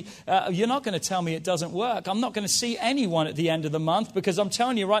tell me, you're not going to tell me it doesn't work. I'm not going to see anyone at the end of the month because I'm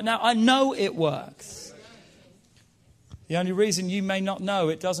telling you right now, I know it works. The only reason you may not know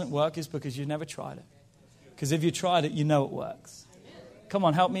it doesn't work is because you've never tried it. Because if you tried it, you know it works. Come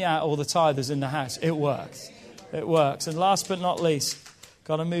on, help me out, all the tithers in the house. It works. It works. And last but not least,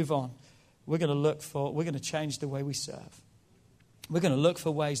 got to move on. We're going to change the way we serve. We're going to look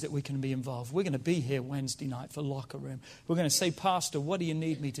for ways that we can be involved. We're going to be here Wednesday night for locker room. We're going to say, Pastor, what do you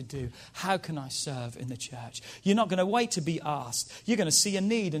need me to do? How can I serve in the church? You're not going to wait to be asked. You're going to see a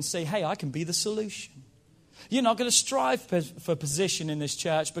need and say, hey, I can be the solution. You're not going to strive for position in this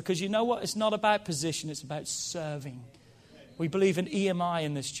church because you know what? It's not about position. It's about serving. We believe in EMI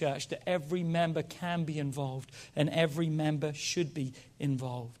in this church, that every member can be involved and every member should be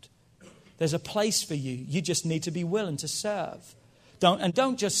involved. There's a place for you. You just need to be willing to serve.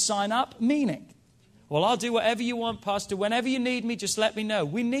 Don't just sign up, mean it. Well, I'll do whatever you want, Pastor. Whenever you need me, just let me know.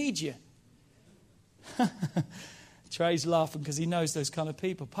 We need you. Trey's laughing because he knows those kind of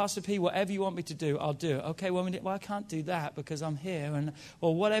people. Pastor P, whatever you want me to do, I'll do it. Okay, well, I can't do that because I'm here.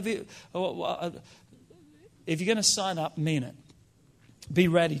 Or whatever. If you're going to sign up, mean it. Be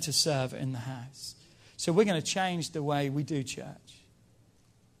ready to serve in the house. So we're going to change the way we do church.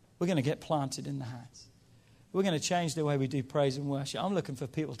 We're going to get planted in the house. We're going to change the way we do praise and worship. I'm looking for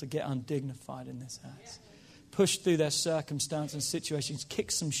people to get undignified in this house. Push through their circumstances and situations.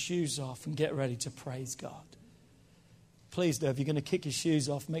 Kick some shoes off and get ready to praise God. Please, though, if you're going to kick your shoes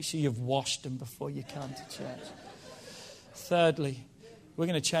off, make sure you've washed them before you come to church. Thirdly, we're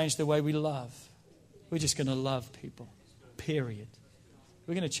going to change the way we love. We're just going to love people, period.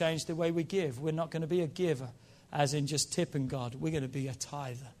 We're going to change the way we give. We're not going to be a giver, as in just tipping God. We're going to be a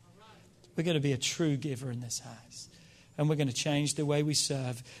tither. We're going to be a true giver in this house. And we're going to change the way we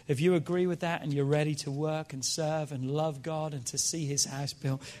serve. If you agree with that and you're ready to work and serve and love God and to see his house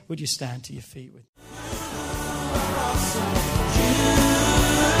built, would you stand to your feet with me?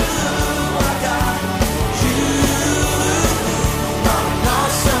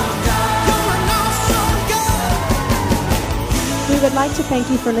 We would like to thank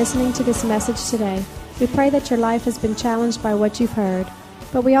you for listening to this message today. We pray that your life has been challenged by what you've heard,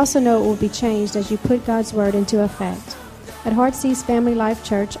 but we also know it will be changed as you put God's Word into effect. At Heartsease Family Life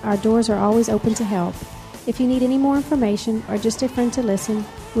Church, our doors are always open to help. If you need any more information or just a friend to listen,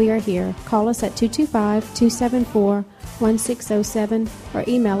 we are here. Call us at 225-274-1607 or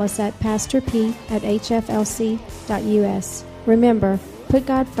email us at pastorp@hflc.us. Remember, put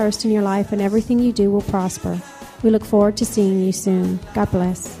God first in your life and everything you do will prosper. We look forward to seeing you soon. God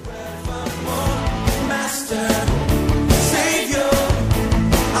bless. Master, Savior,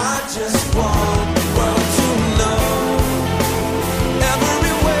 I just